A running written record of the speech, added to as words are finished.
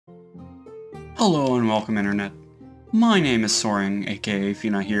Hello and welcome, Internet. My name is Soaring, aka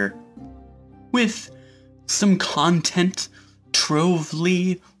Fina here, with some content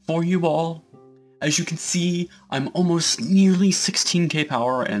Trovely for you all. As you can see, I'm almost nearly 16k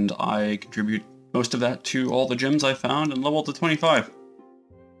power, and I contribute most of that to all the gems I found and leveled to 25.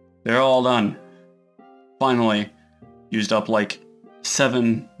 They're all done. Finally, used up like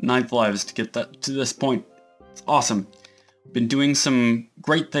 7 ninth lives to get that to this point. It's awesome. Been doing some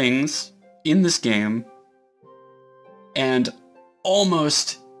great things in this game, and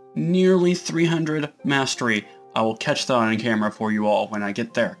almost nearly 300 mastery. I will catch that on camera for you all when I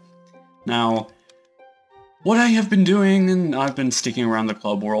get there. Now, what I have been doing, and I've been sticking around the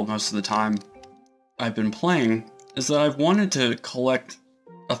club world most of the time I've been playing, is that I've wanted to collect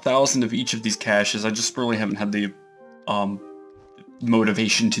 1,000 of each of these caches. I just really haven't had the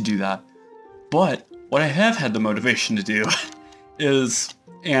motivation to do that. But what I have had the motivation to do is,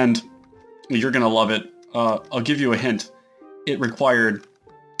 and you're gonna love it, I'll give you a hint. It required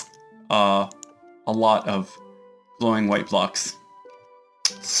a lot of glowing white blocks.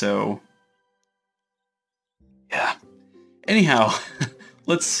 So, yeah. Anyhow,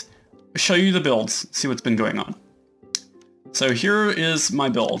 let's show you the builds, see what's been going on. So here is my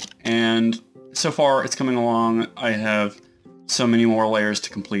build, and so far it's coming along. I have so many more layers to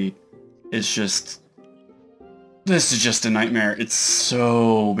complete. It's just, this is just a nightmare. It's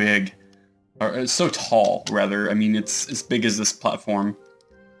so big. Or it's so tall, rather. I mean, it's as big as this platform,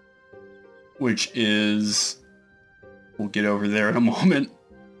 which is, we'll get over there in a moment.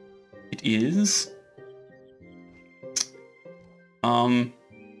 It is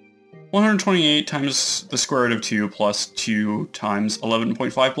 128 times the square root of 2 plus 2 times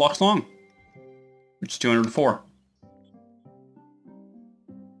 11.5 blocks long, which is 204.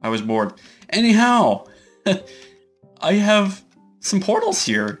 I was bored. Anyhow, I have some portals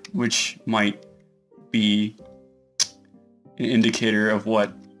here, which might be an indicator of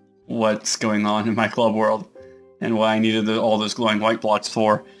what's going on in my club world and why I needed all those glowing white blocks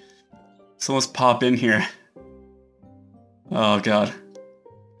for. So let's pop in here. Oh god.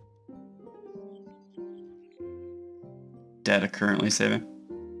 Data currently saving.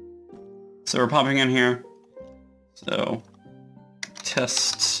 So we're popping in here. So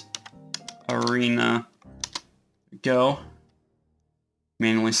test arena, go.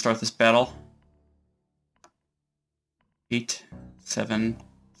 Manually start this battle. 8, 7,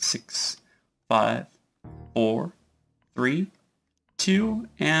 6, 5, 4, 3, 2,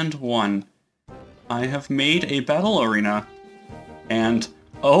 and 1. I have made a battle arena, and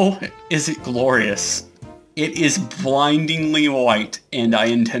oh, is it glorious! It is blindingly white, and I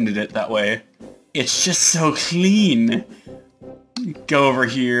intended it that way. It's just so clean. Go over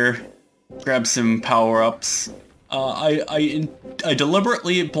here, grab some power-ups. I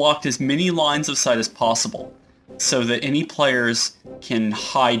deliberately blocked as many lines of sight as possible so that any players can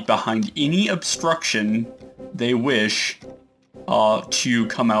hide behind any obstruction they wish to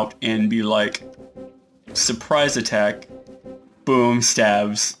come out and be like, surprise attack, boom,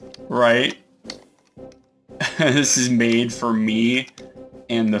 stabs, right? This is made for me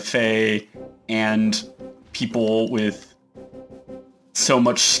and the Fae and people with so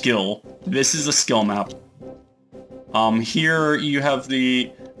much skill. This is a skill map. Here you have the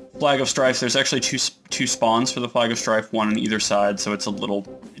Flag of Strife. There's actually two spawns for the Flag of Strife, one on either side, so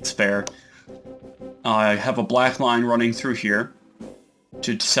it's fair. I have a black line running through here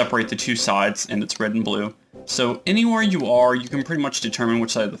to separate the two sides, and it's red and blue. So anywhere you are, you can pretty much determine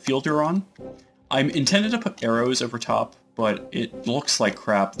which side of the field you're on. I'm intended to put arrows over top, but it looks like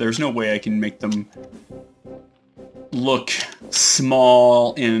crap. There's no way I can make them look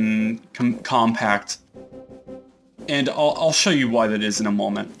small and compact. And I'll show you why that is in a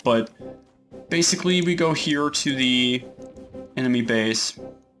moment, but basically we go here to the enemy base,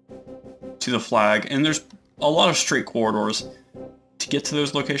 to the flag, and there's a lot of straight corridors to get to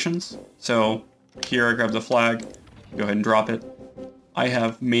those locations. So here I grab the flag, go ahead and drop it. I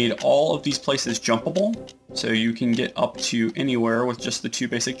have made all of these places jumpable, so you can get up to anywhere with just the 2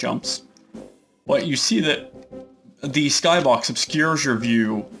 basic jumps. But you see that the skybox obscures your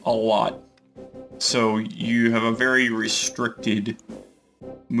view a lot. So you have a very restricted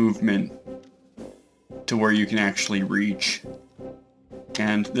movement to where you can actually reach.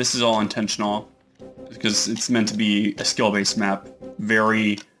 And this is all intentional because it's meant to be a skill-based map,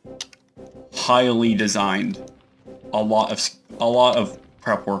 very highly designed. A lot of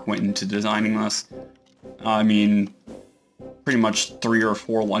prep work went into designing this. I mean, pretty much 3 or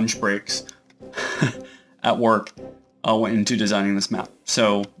 4 lunch breaks at work went into designing this map.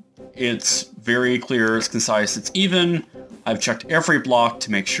 So it's very clear, it's concise, it's even I've checked every block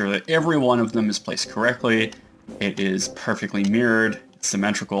to make sure that every one of them is placed correctly. It is perfectly mirrored, it's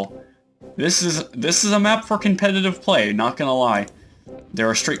symmetrical. This is a map for competitive play, not gonna lie. There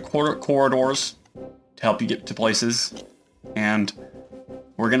are straight corridors to help you get to places, and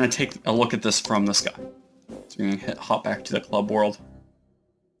we're gonna take a look at this from the sky. So we're gonna hop back to the club world.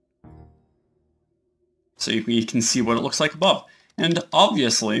 So you can see what it looks like above. And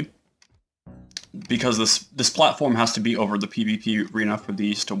obviously, because this platform has to be over the PvP arena for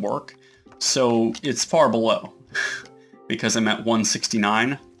these to work, so it's far below. Because I'm at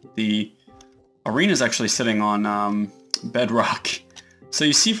 169, the arena is actually sitting on bedrock. So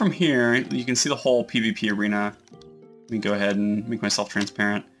you see from here, you can see the whole PvP arena. Let me go ahead and make myself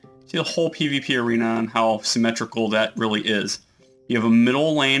transparent. See the whole PvP arena and how symmetrical that really is. You have a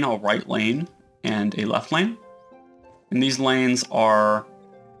middle lane, a right lane, and a left lane. And these lanes are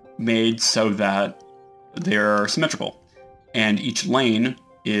made so that they're symmetrical. And each lane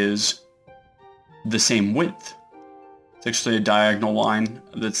is the same width. It's actually a diagonal line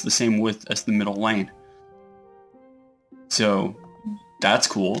that's the same width as the middle lane. So that's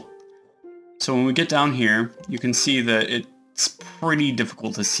cool. So when we get down here, you can see that it's pretty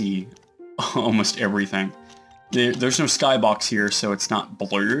difficult to see almost everything. There's no skybox here, so it's not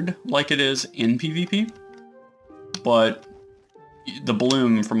blurred like it is in PvP. But the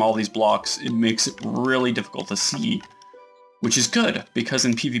bloom from all these blocks, it makes it really difficult to see, which is good, because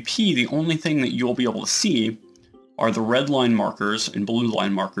in PvP, the only thing that you'll be able to see are the red line markers and blue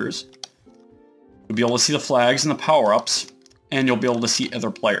line markers. You'll be able to see the flags and the power-ups, and you'll be able to see other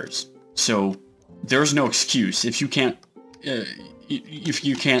players. So there's no excuse. If you can't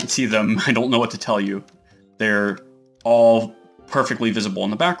see them, I don't know what to tell you. They're all perfectly visible in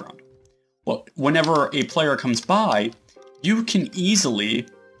the background. Well, whenever a player comes by, you can easily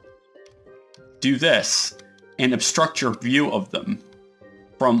do this and obstruct your view of them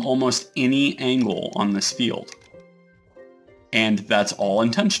from almost any angle on this field. And that's all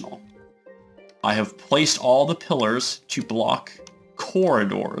intentional. I have placed all the pillars to block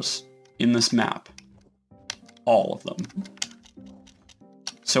corridors in this map. All of them.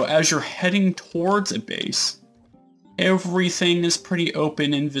 So as you're heading towards a base, everything is pretty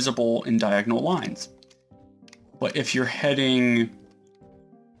open and visible in diagonal lines. But if you're heading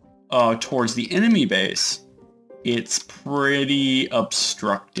towards the enemy base, it's pretty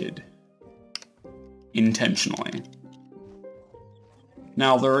obstructed intentionally.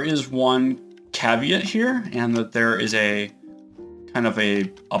 Now there is one caveat here, and that there is a kind of a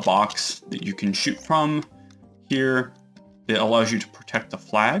box that you can shoot from here that allows you to protect the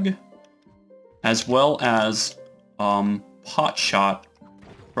flag, as well as pot shot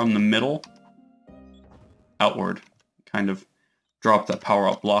from the middle outward. Kind of drop that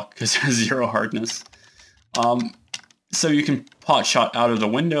power-up block because it has 0 hardness. So you can pot shot out of the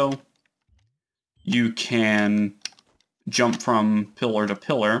window. You can jump from pillar to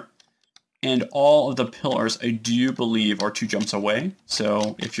pillar. And all of the pillars, I do believe, are 2 jumps away.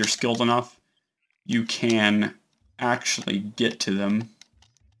 So if you're skilled enough, you can actually get to them.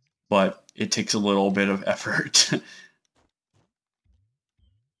 But it takes a little bit of effort.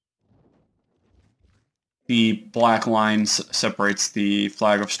 The black line separates the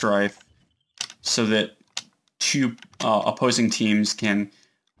flag of strife so that 2 opposing teams can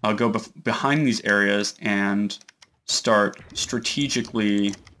go behind these areas and start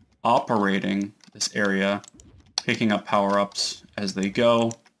strategically operating this area, picking up power-ups as they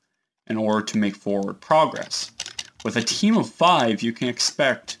go in order to make forward progress. With a team of 5, you can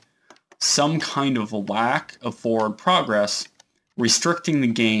expect some kind of lack of forward progress, restricting the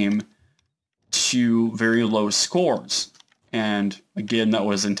game to very low scores. And again, that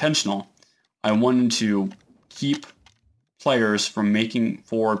was intentional. I wanted to keep players from making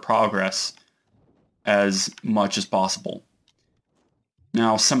forward progress as much as possible.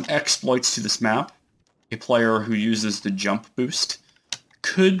 Now, some exploits to this map. A player who uses the jump boost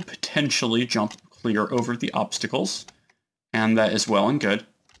could potentially jump clear over the obstacles, and that is well and good.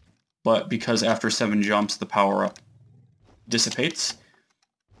 But because after 7 jumps the power-up dissipates,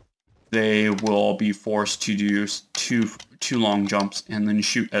 they will be forced to do two long jumps and then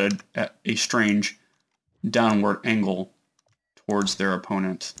shoot at a strange downward angle towards their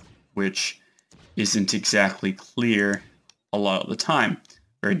opponent, which isn't exactly clear a lot of the time.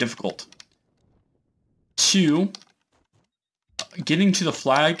 Very difficult. 2, getting to the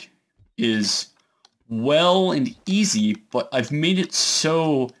flag is well and easy, but I've made it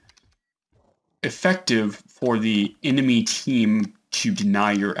so effective for the enemy team to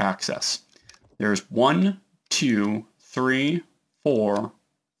deny your access. There's 1, 2, 3, 4,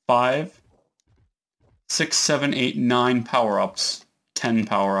 5, 6, 7, 8, 9 power-ups, 10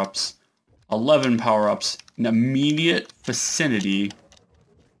 power-ups, 11 power-ups, in immediate vicinity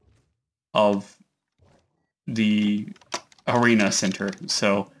of the arena center.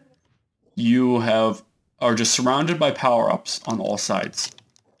 So you are just surrounded by power-ups on all sides.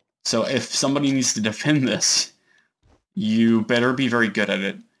 So if somebody needs to defend this, you better be very good at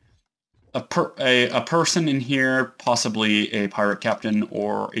it. A person in here, possibly a pirate captain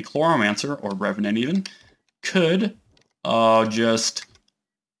or a chloromancer or revenant even, could just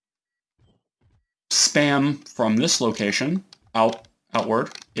spam from this location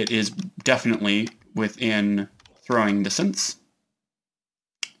outward. It is definitely within throwing distance.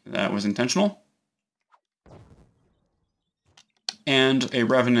 That was intentional. And a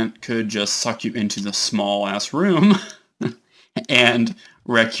revenant could just suck you into the small-ass room and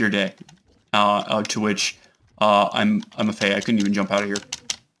wreck your day. To which I'm a fae. I couldn't even jump out of here.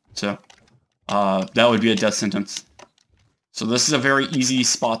 So that would be a death sentence. So this is a very easy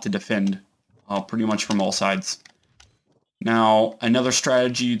spot to defend, pretty much from all sides. Now, another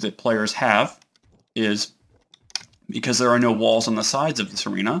strategy that players have is, because there are no walls on the sides of this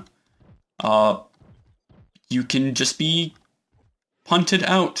arena, you can just be punted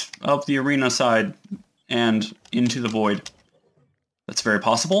out of the arena side and into the void. That's very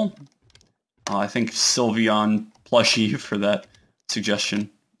possible. I think Sylveon plushie for that suggestion.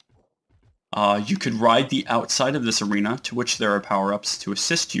 You could ride the outside of this arena, to which there are power-ups to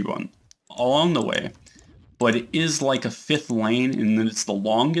assist you along the way. But it is like a 5th lane in that it's the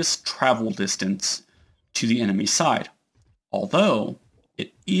longest travel distance to the enemy side. Although,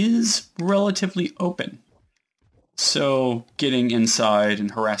 it is relatively open. So, getting inside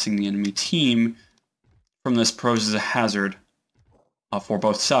and harassing the enemy team from this poses a hazard for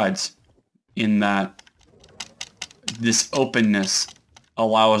both sides, in that this openness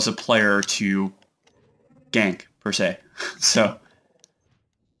allows a player to gank, per se. So,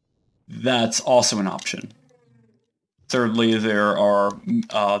 that's also an option. Thirdly, there are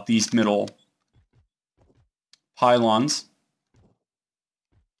these middle pylons,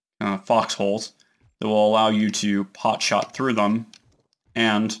 foxholes, that will allow you to pot shot through them,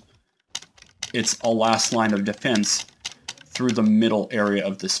 and it's a last line of defense through the middle area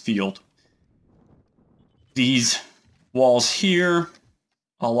of this field. These walls here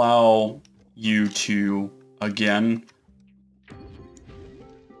allow you to, again,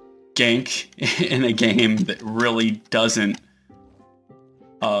 gank in a game that really doesn't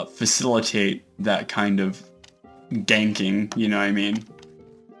facilitate that kind of ganking, you know what I mean?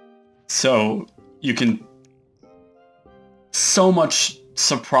 So you can... so much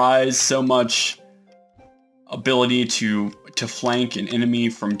surprise, so much ability to flank an enemy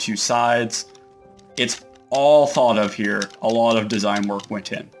from two sides. It's all thought of here. A lot of design work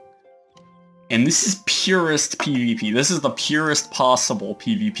went in. And this is purest PvP. This is the purest possible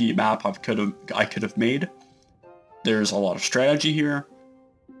PvP map I could have made. There's a lot of strategy here.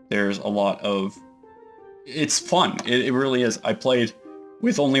 There's a lot of... it's fun. It really is. I played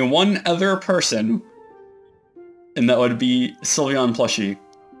with only one other person, and that would be Sylveon plushie.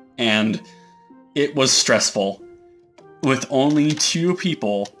 And it was stressful. With only 2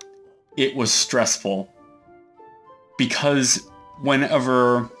 people, it was stressful. Because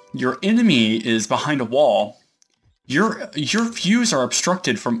whenever your enemy is behind a wall, your views are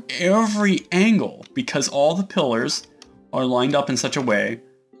obstructed from every angle, because all the pillars are lined up in such a way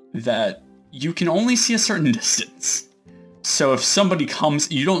that you can only see a certain distance. So if somebody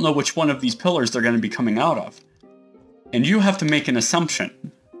comes, you don't know which one of these pillars they're going to be coming out of. And you have to make an assumption.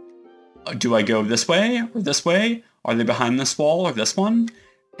 Do I go this way or this way? Are they behind this wall or this one?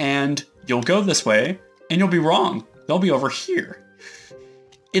 And you'll go this way, and you'll be wrong. They'll be over here.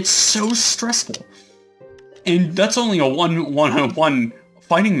 It's so stressful. And that's only a one-on-one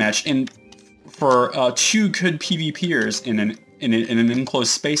fighting match, and for 2 good PvPers in an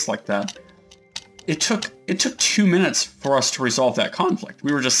enclosed space like that, it took 2 minutes for us to resolve that conflict.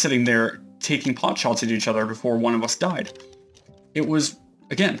 We were just sitting there taking pot shots at each other before one of us died. It was,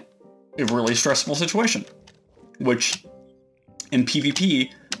 again, a really stressful situation, which in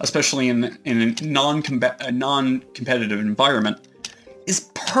PvP, especially in a non-competitive environment,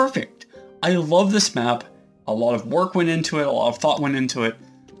 is perfect. I love this map. A lot of work went into it, a lot of thought went into it,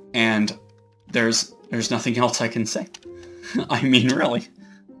 and there's nothing else I can say. I mean, really,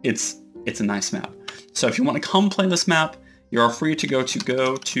 it's a nice map. So if you want to come play this map, you are free to go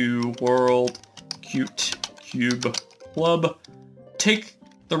to World Cube Club, take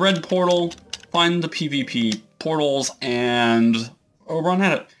the red portal, find the PvP portals, and run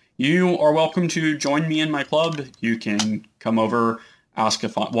at it. You are welcome to join me in my club. You can come over ask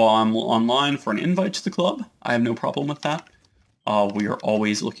if while I'm online for an invite to the club. I have no problem with that. We are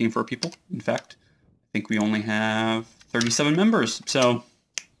always looking for people. In fact, I think we only have 37 members, so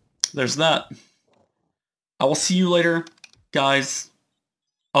there's that. I will see you later, guys.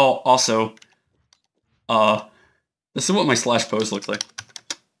 Oh, also, this is what my slash pose looks like.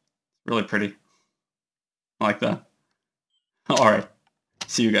 Really pretty. I like that. Alright,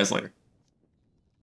 see you guys later.